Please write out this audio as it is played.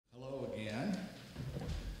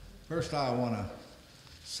First, I want to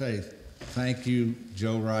say thank you,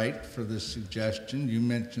 Joe Wright, for this suggestion. You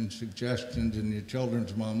mentioned suggestions in your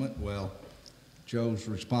children's moment. Well, Joe's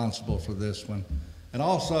responsible for this one. And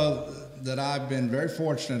also that I've been very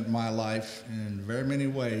fortunate in my life in very many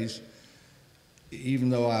ways, even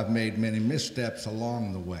though I've made many missteps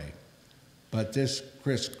along the way. But this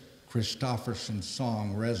Chris Christopherson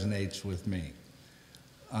song resonates with me.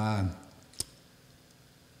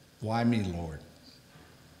 Why me, Lord?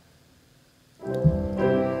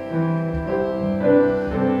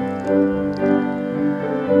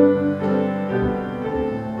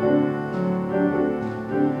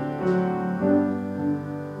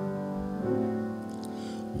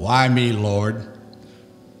 Why me, Lord?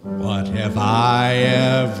 What have I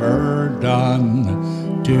ever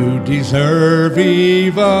done to deserve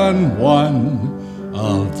even one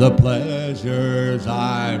of the pleasures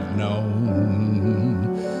I've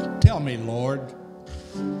known? Tell me, Lord,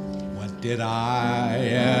 what did I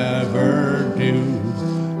ever do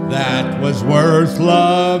that was worth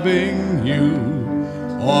loving you,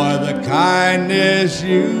 or the kindness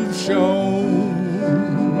you've shown?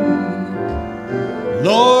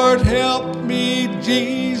 Lord, help me,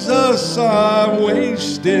 Jesus, I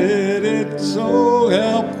wasted it, so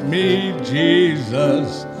help me,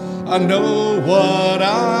 Jesus, I know what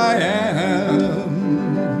I am.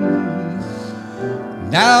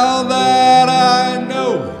 Now that I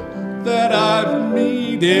know that I've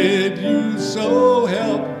needed you, so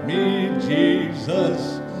help me,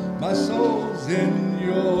 Jesus, my soul's in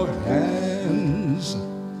your hands.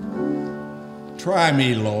 Try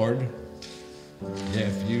me, Lord.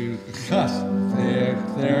 If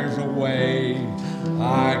there's a way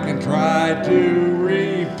I can try to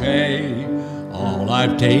repay all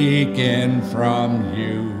I've taken from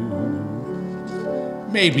you.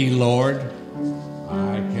 Maybe, Lord,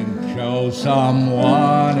 I can show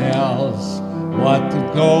someone else what to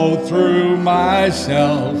go through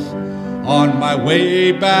myself on my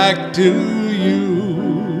way back to you.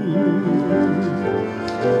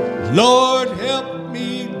 Lord, help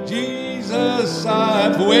me, Jesus,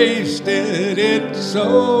 I've wasted it,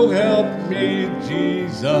 so help me,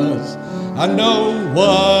 Jesus, I know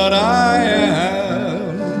what I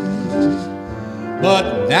am.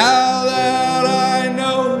 But now that I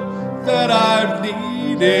know that I've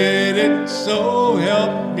needed it, so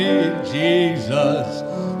help me, Jesus,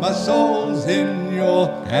 my soul's in your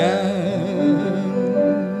hands.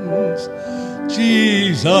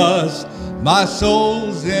 Jesus, my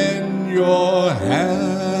soul's in your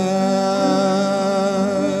hands.